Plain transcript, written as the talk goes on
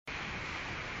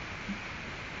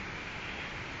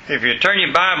If you turn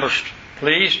your Bibles,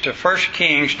 please, to 1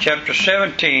 Kings chapter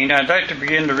 17, I'd like to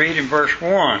begin to read in verse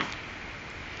 1.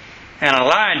 And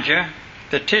Elijah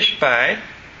the Tishbite,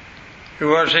 who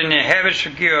was in the habits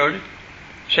of Gilead,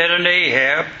 said unto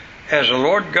Ahab, As the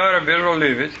Lord God of Israel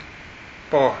liveth,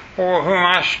 before whom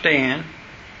I stand,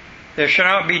 there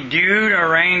shall not be dew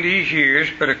nor rain these years,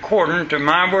 but according to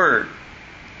my word.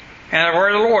 And the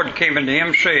word of the Lord came unto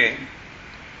him, saying,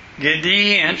 Get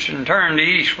thee hence, and turn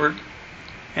thee eastward,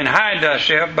 and hide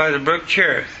thyself by the brook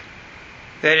Cherith,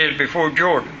 that is before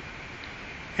Jordan.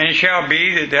 And it shall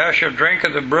be that thou shalt drink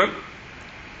of the brook,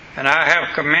 and I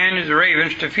have commanded the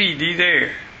ravens to feed thee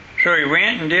there. So he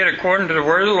went and did according to the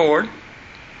word of the Lord,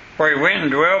 for he went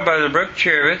and dwelt by the brook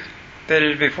Cherith, that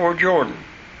is before Jordan.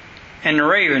 And the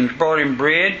ravens brought him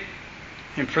bread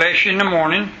and flesh in the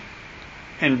morning,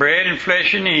 and bread and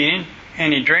flesh in the evening,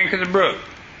 and he drank of the brook.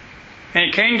 And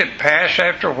it came to pass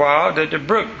after a while that the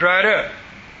brook dried up,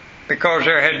 because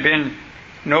there had been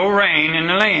no rain in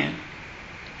the land.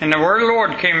 And the word of the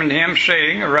Lord came unto him,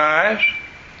 saying, Arise,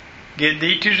 get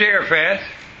thee to Zarephath,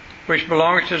 which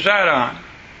belongeth to Zidon,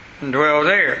 and dwell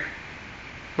there.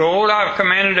 Behold, I have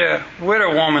commanded a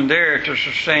widow woman there to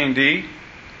sustain thee.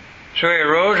 So he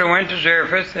arose and went to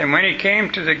Zarephath, and when he came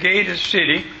to the gate of the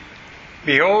city,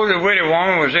 behold, the widow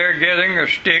woman was there gathering of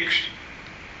sticks.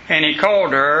 And he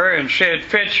called to her and said,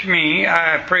 Fetch me,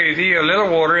 I pray thee, a little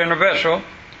water in a vessel,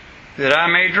 that I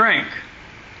may drink.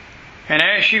 And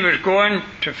as she was going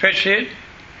to fetch it,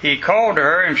 he called to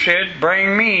her and said,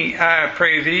 Bring me, I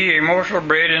pray thee, a morsel of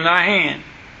bread in thy hand.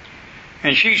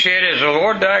 And she said, As the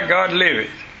Lord thy God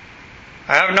liveth,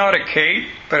 I have not a cake,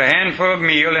 but a handful of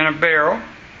meal in a barrel,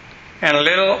 and a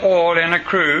little oil in a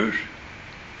cruse.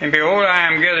 And behold,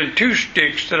 I am gathering 2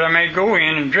 sticks, that I may go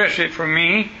in and dress it for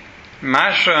me, and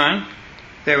my son,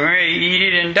 that we may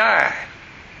eat it and die.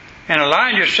 And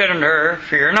Elijah said unto her,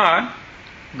 Fear not,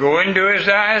 go and do as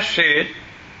thou hast said,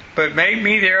 but make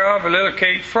me thereof a little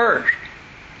cake first,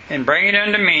 and bring it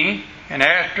unto me, and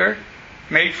after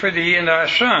make for thee and thy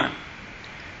son.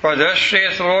 For thus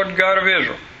saith the Lord God of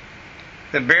Israel,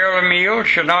 The barrel of meal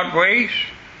shall not waste,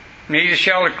 neither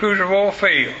shall the cruse of oil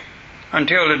fail,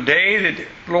 until the day that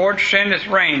the Lord sendeth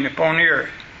rain upon the earth.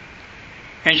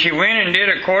 And she went and did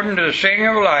according to the saying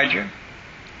of Elijah,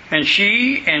 and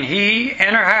she and he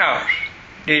and her house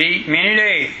did eat many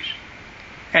days.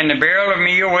 And the barrel of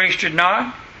meal wasted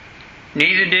not,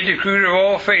 neither did the cruse of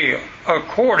oil fail,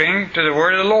 according to the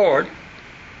word of the Lord,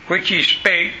 which he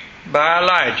spake by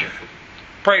Elijah.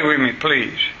 Pray with me,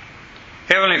 please.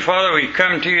 Heavenly Father, we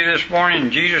come to you this morning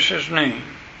in Jesus' name.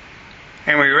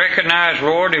 And we recognize,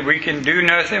 Lord, that we can do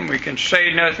nothing, we can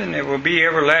say nothing that will be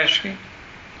everlasting,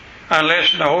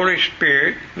 unless the Holy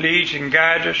Spirit leads and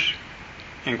guides us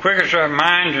and quickens our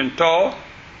minds and thought.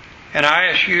 And I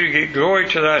ask you to get glory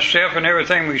to thyself in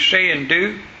everything we say and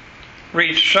do.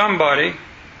 Reach somebody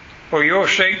for your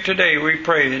sake today, we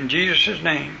pray in Jesus'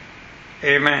 name.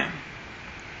 Amen.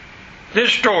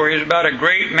 This story is about a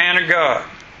great man of God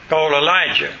called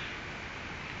Elijah.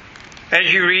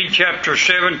 As you read chapter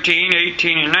 17,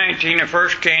 18, and 19 of 1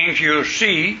 Kings, you'll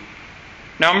see,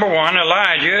 number 1,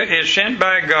 Elijah is sent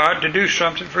by God to do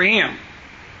something for him.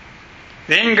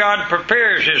 Then God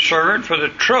prepares his servant for the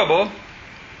trouble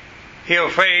he'll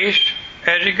face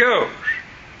as he goes.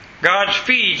 God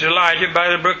feeds Elijah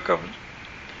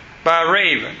by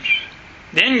ravens.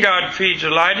 Then God feeds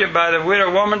Elijah by the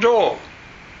widow woman's oil.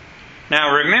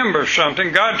 Now remember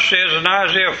something. God says in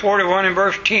Isaiah 41 and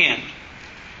verse 10,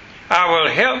 I will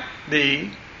help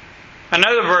thee.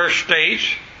 Another verse states,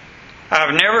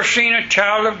 I've never seen a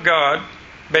child of God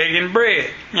begging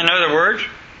bread. In other words,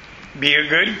 be of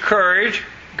good courage.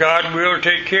 God will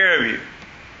take care of you.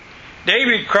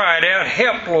 David cried out,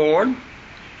 Help, Lord,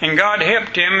 and God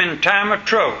helped him in time of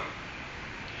trouble.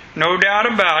 No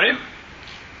doubt about it,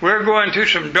 we're going through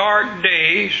some dark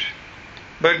days,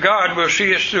 but God will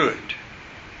see us through it.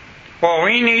 What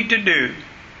we need to do,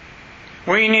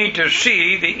 we need to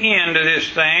see the end of this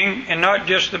thing and not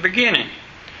just the beginning.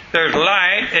 There's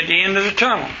light at the end of the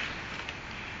tunnel.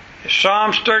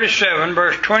 Psalms 37,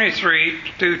 verse 23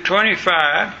 through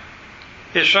 25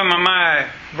 is some of my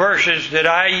verses that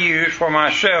I use for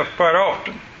myself quite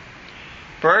often.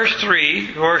 Verse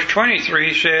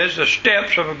 23 says, The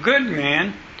steps of a good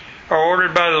man are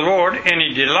ordered by the Lord, and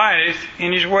he delighteth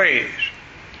in his ways.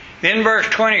 Then verse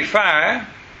 25, I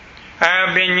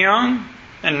have been young,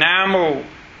 and now am old.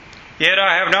 Yet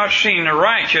I have not seen the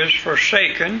righteous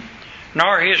forsaken,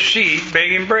 nor his seed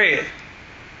begging bread.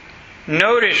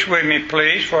 Notice with me,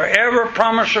 please, for every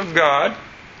promise of God,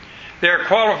 there are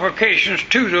qualifications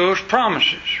to those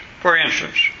promises. For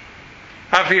instance,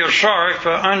 I feel sorry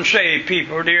for unsaved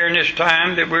people during this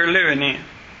time that we're living in.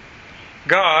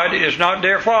 God is not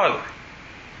their Father.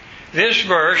 This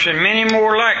verse, and many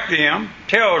more like them,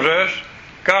 tells us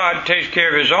God takes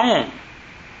care of His own.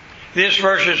 This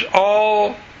verse is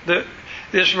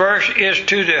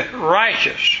to the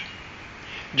righteous.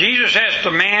 Jesus asked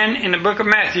the man in the book of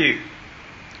Matthew,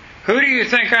 "Who do you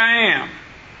think I am?"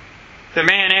 The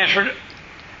man answered,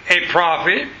 "A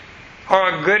prophet or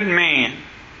a good man."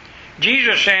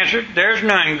 Jesus answered, "There's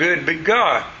none good but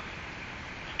God."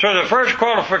 So the first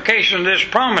qualification of this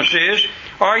promise is,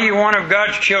 are you one of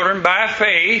God's children by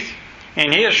faith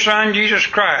in His Son Jesus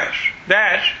Christ?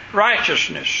 That's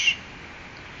righteousness.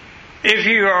 If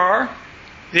you are,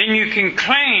 then you can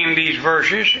claim these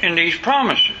verses and these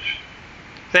promises.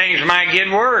 Things might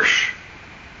get worse,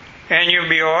 and you'll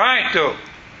be all right though.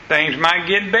 Things might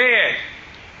get bad.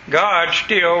 God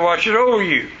still watches over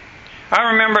you.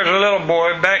 I remember as a little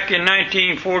boy back in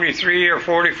 1943 or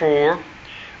 44,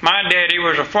 my daddy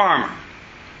was a farmer.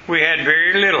 We had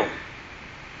very little.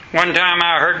 One time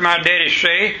I heard my daddy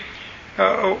say,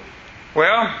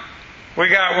 well, we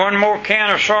got one more can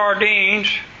of sardines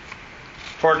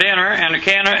for dinner and a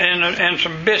can of, and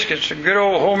some biscuits, some good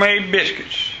old homemade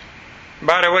biscuits.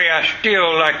 By the way, I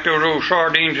still like those old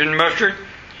sardines and mustard,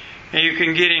 and you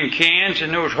can get in cans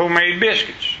and those homemade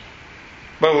biscuits.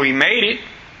 But we made it.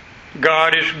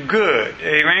 God is good.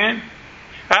 Amen?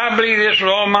 I believe this with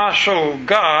all my soul.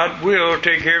 God will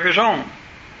take care of His own.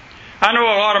 I know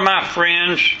a lot of my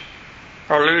friends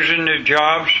are losing their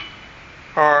jobs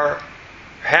or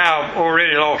have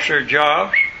already lost their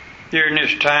jobs during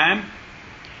this time.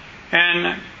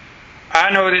 And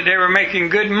I know that they were making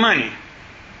good money.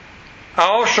 I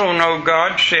also know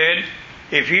God said,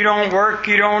 if you don't work,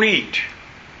 you don't eat.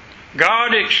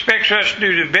 God expects us to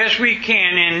do the best we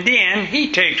can, and then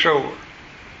He takes over.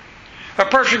 A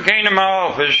person came to my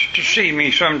office to see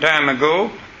me some time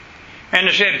ago, and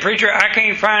they said, "Preacher, I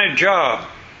can't find a job.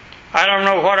 I don't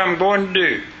know what I'm going to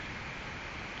do."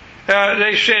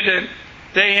 They said that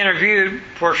they interviewed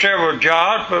for several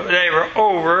jobs, but they were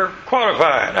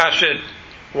overqualified. I said,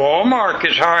 "Walmart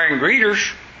is hiring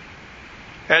greeters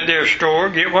at their store.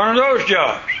 Get one of those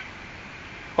jobs."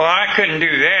 Well, I couldn't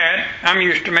do that. I'm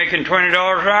used to making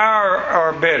 $20 an hour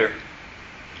or better.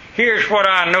 Here's what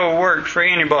I know works for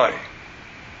anybody.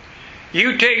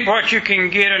 You take what you can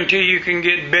get until you can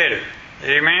get better.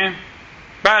 Amen?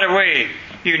 By the way,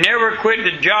 you never quit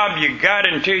the job you got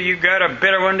until you got a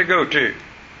better one to go to.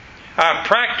 I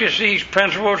practice these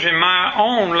principles in my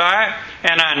own life,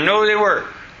 and I know they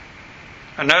work.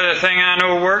 Another thing I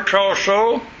know works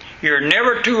also, you're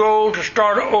never too old to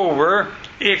start over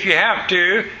if you have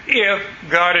to, if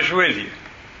God is with you.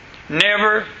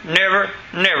 Never, never,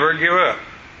 never give up.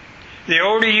 The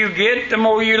older you get, the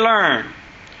more you learn.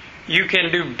 You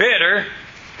can do better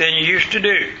than you used to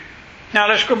do. Now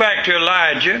let's go back to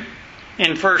Elijah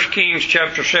in 1 Kings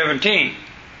chapter 17.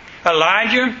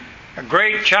 Elijah, a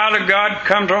great child of God,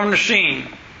 comes on the scene.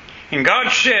 And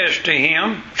God says to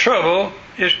him, trouble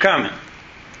is coming.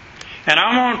 And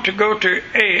I want to go to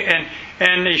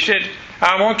and he said,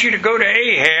 I want you to go to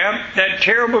Ahab, that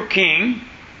terrible king,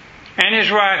 and his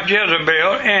wife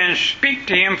Jezebel, and speak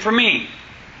to him for me.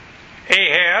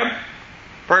 Ahab,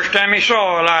 first time he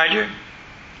saw Elijah,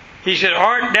 he said,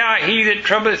 Art thou he that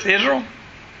troubleth Israel?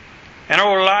 And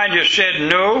old Elijah said,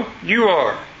 No, you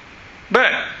are.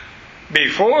 But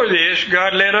before this,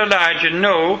 God let Elijah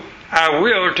know, I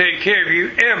will take care of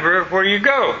you everywhere you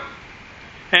go.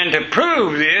 And to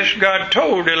prove this, God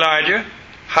told Elijah,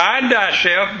 Hide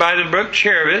thyself by the brook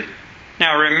Cherith.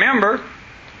 Now remember,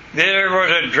 there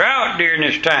was a drought during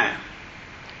this time.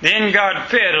 Then God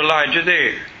fed Elijah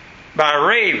there by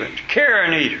ravens,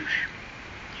 carrion eaters.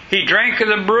 He drank of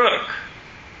the brook,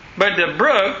 but the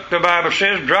brook, the Bible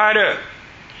says, dried up.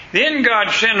 Then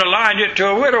God sent Elijah to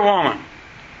a widow woman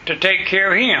to take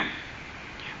care of him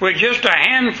with just a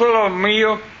handful of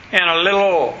meal and a little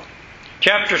oil.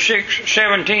 Chapter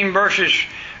 17, verses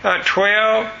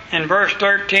 12 and verse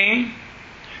 13.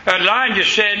 Elijah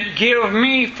said, Give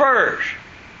me first.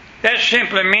 That's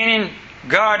simply meaning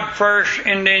God first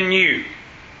and then you.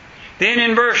 Then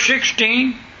in verse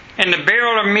 16, And the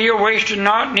barrel of meal wasted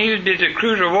not, neither did the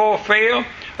cruse of oil fail,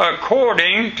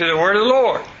 according to the word of the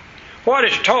Lord. What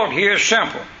is taught here is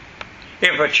simple.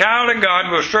 If a child of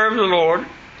God will serve the Lord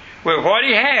with what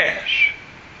he has,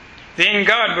 then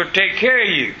God will take care of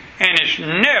you. And it's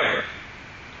never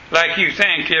like you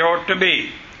think it ought to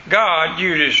be. God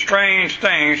uses strange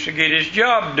things to get His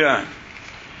job done.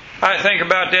 I think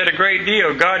about that a great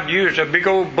deal. God used a big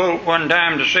old boat one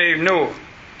time to save Noah.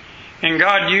 And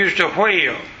God used a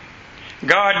whale.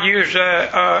 God used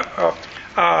a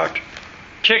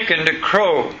chicken to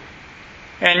crow.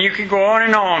 And you can go on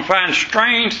and on, find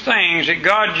strange things that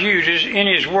God uses in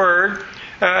His Word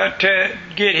to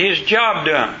get His job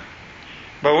done.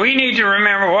 But we need to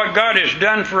remember what God has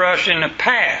done for us in the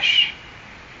past.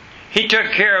 He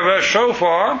took care of us so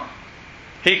far.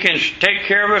 He can take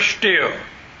care of us still.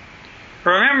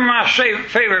 Remember, my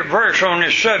favorite verse on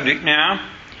this subject now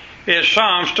is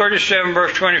Psalms 37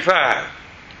 verse 25.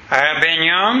 I have been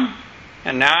young,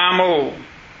 and now I'm old.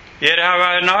 Yet have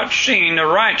I not seen the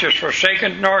righteous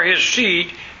forsaken, nor his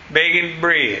seed begging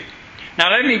bread.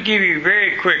 Now let me give you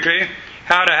very quickly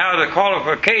how to have the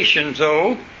qualifications,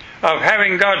 though, of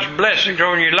having God's blessings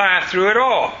on your life through it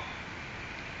all.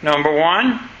 Number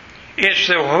one, it's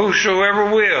the whosoever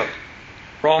will.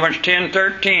 Romans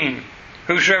 10:13.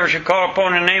 Whosoever shall call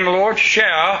upon the name of the Lord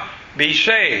shall be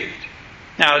saved.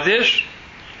 Now this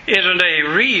isn't a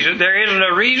reason. There isn't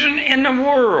a reason in the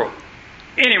world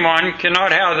anyone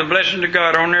cannot have the blessings of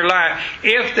God on their life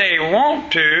if they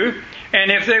want to and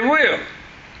if they will.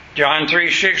 John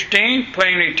 3:16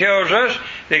 plainly tells us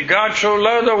that God so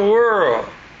loved the world.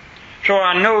 So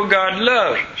I know God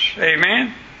loves us.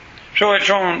 Amen? So it's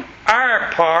on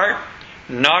our part,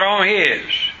 not on His.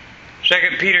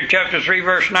 2 Peter chapter 3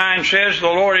 verse 9 says, the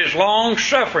Lord is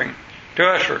long-suffering to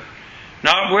usward,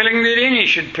 not willing that any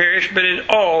should perish, but that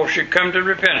all should come to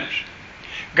repentance.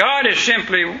 God is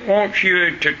simply wants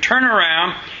you to turn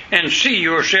around and see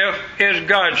yourself as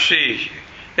God sees you.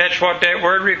 That's what that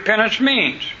word repentance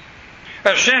means.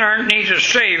 A sinner needs a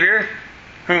Savior,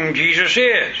 whom Jesus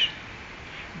is.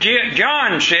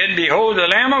 John said, behold the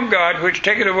Lamb of God which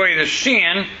taketh away the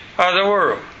sin of the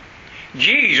world.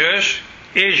 Jesus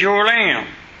is your Lamb.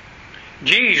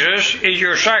 Jesus is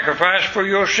your sacrifice for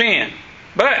your sin.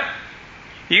 But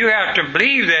you have to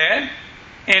believe that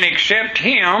and accept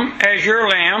Him as your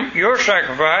Lamb, your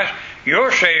sacrifice,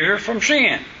 your Savior from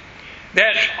sin.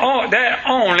 That's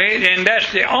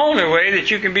the only way that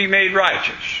you can be made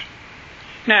righteous.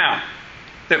 Now,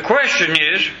 the question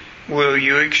is, will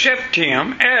you accept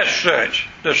Him as such,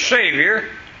 the Savior,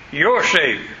 your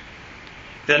Savior?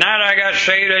 The night I got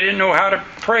saved, I didn't know how to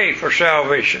pray for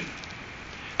salvation.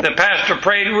 The pastor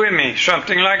prayed with me,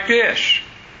 something like this.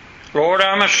 Lord,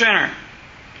 I'm a sinner.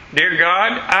 Dear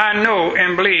God, I know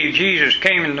and believe Jesus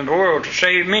came into the world to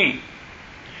save me.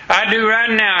 I do right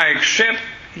now accept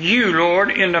You,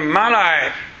 Lord, into my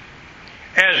life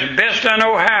as best I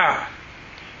know how.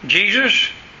 Jesus,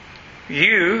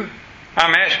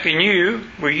 I'm asking You,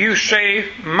 will You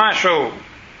save my soul?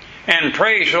 And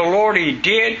praise the Lord, He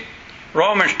did.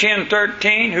 Romans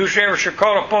 10:13, whosoever shall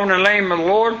call upon the name of the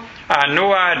Lord, I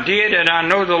know I did, and I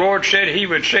know the Lord said He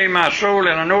would save my soul,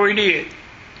 and I know He did.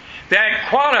 That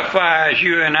qualifies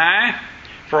you and I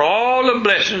for all the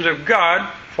blessings of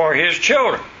God for His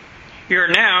children. You're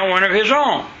now one of His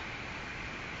own.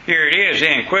 Here it is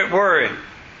then, quit worrying.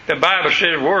 The Bible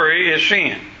says worry is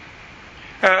sin.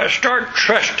 Start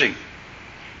trusting.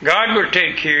 God will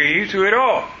take care of you through it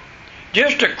all.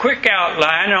 Just a quick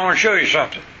outline, I want to show you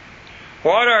something.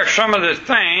 What are some of the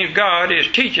things God is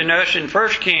teaching us in 1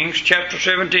 Kings chapter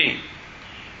 17?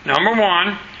 Number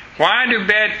one, why do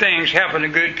bad things happen to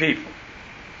good people?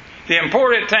 The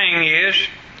important thing is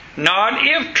not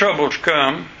if troubles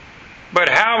come, but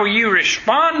how will you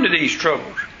respond to these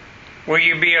troubles? Will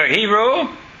you be a hero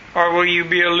or will you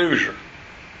be a loser?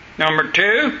 Number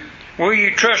two, will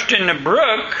you trust in the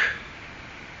brook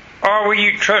or will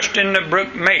you trust in the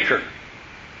brook maker?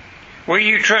 Will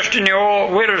you trust in the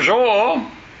widow's oil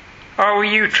or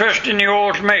will you trust in the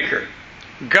oil's maker?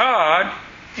 God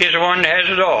is the one that has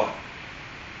it all.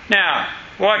 Now,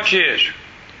 watch this.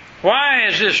 Why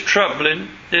is this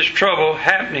trouble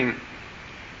happening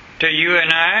to you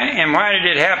and I, and why did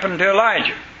it happen to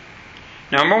Elijah?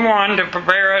 Number one, to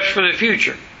prepare us for the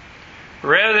future,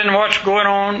 rather than what's going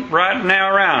on right now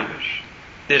around us.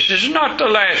 This is not the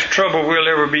last trouble we'll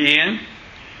ever be in.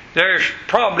 There's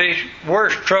probably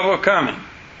worse trouble coming.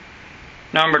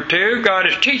 Number two, God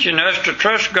is teaching us to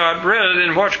trust God rather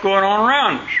than what's going on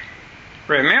around us.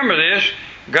 Remember this,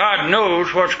 God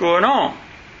knows what's going on.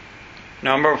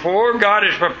 Number four, God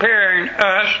is preparing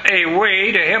us a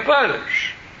way to help others.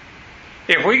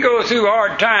 If we go through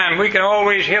hard times, we can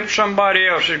always help somebody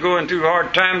else who's going through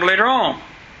hard times later on.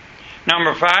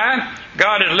 Number five,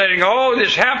 God is letting all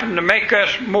this happen to make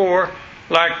us more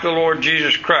like the Lord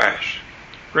Jesus Christ.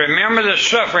 Remember the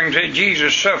sufferings that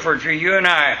Jesus suffered for you and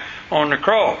I on the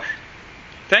cross.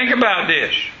 Think about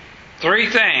this. 3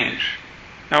 things.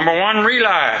 Number one,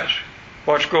 realize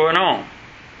what's going on.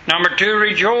 Number two,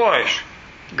 rejoice.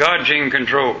 God's in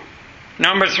control.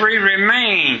 Number 3,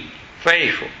 remain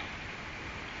faithful.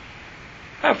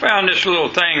 I found this little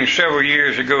thing several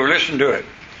years ago. Listen to it.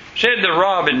 Said the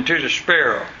robin to the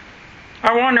sparrow,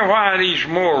 I wonder why these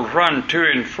mortals run to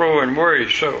and fro and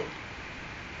worry so.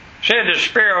 Said the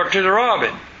sparrow to the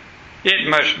robin, it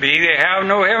must be they have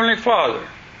no heavenly Father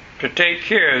to take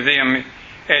care of them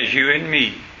as you and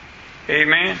me.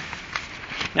 Amen.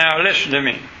 Now listen to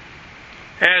me.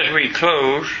 As we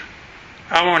close,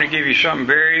 I want to give you something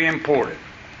very important.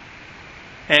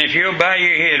 And if you'll bow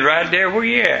your head right there where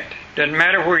you're at, doesn't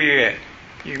matter where you're at.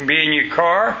 You can be in your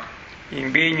car, you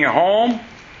can be in your home,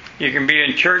 you can be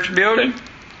in church building,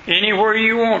 anywhere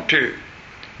you want to.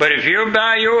 But if you'll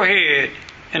bow your head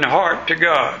and heart to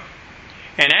God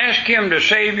and ask Him to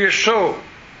save your soul,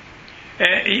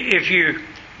 if you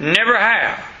never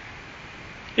have,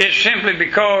 it's simply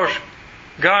because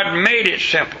God made it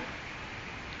simple.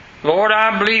 Lord,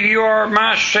 I believe you are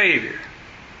my Savior.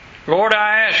 Lord,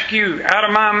 I ask you out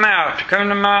of my mouth to come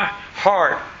to my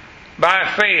heart by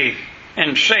faith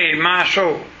and save my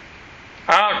soul.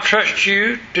 I'll trust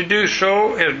you to do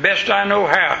so as best I know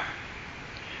how.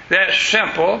 That's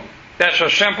simple. That's a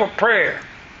simple prayer.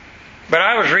 But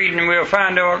I was reading, and we'll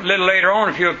find out a little later on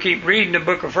if you'll keep reading the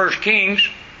book of 1 Kings,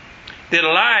 that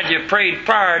Elijah prayed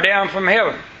fire down from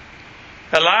heaven.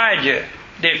 Elijah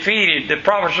defeated the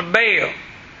prophets of Baal.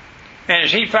 And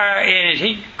as he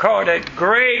called that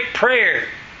great prayer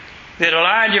that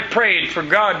Elijah prayed for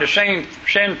God to send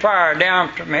fire down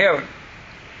from heaven,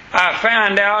 I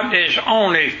found out there's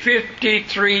only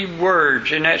 53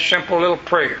 words in that simple little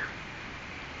prayer.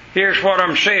 Here's what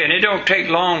I'm saying. It don't take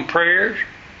long prayers.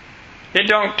 It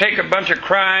don't take a bunch of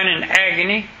crying and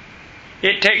agony.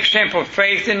 It takes simple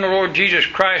faith in the Lord Jesus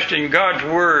Christ and God's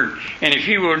Word. And if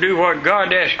you will do what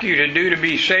God asks you to do to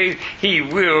be saved, He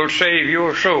will save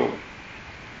your soul.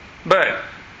 But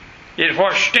it's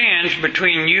what stands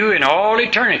between you and all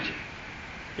eternity.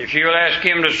 If you'll ask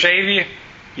Him to save you,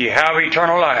 you have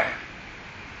eternal life.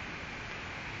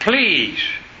 Please,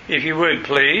 if you would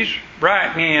please,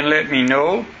 write me and let me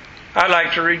know. I'd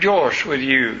like to rejoice with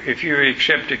you if you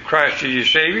accepted Christ as your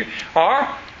Savior. Or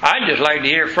I'd just like to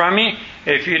hear from you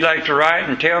if you'd like to write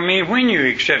and tell me when you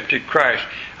accepted Christ.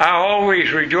 I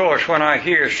always rejoice when I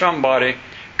hear somebody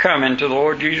coming to the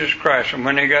Lord Jesus Christ and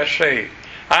when they got saved.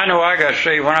 I know I got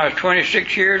saved when I was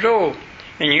 26 years old.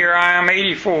 And here I am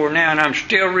 84 now, and I'm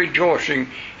still rejoicing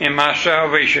in my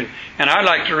salvation. And I'd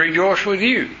like to rejoice with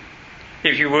you.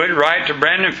 If you would, write to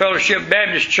Brandon Fellowship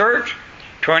Baptist Church,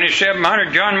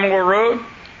 2700 John Moore Road,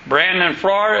 Brandon,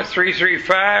 Florida,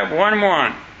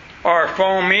 33511. Or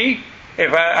phone me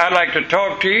if I'd like to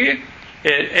talk to you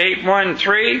at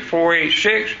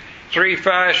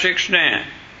 813-486-3569.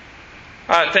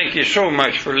 I thank you so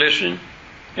much for listening.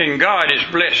 And God is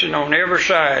blessing on every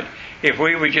side if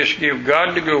we would just give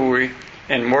God the glory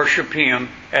and worship Him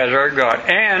as our God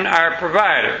and our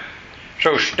provider.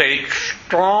 So stay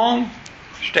strong,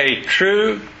 stay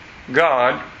true.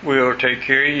 God will take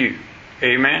care of you.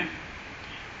 Amen.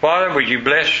 Father, would you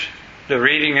bless the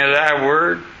reading of Thy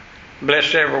Word?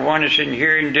 Bless everyone that's in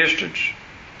hearing distance.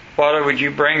 Father, would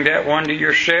you bring that one to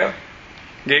yourself?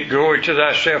 Get glory to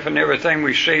Thyself in everything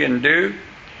we say and do.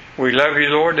 We love you,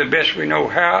 Lord, the best we know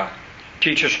how.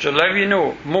 Teach us to love you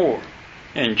more.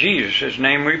 In Jesus'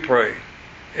 name we pray.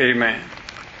 Amen.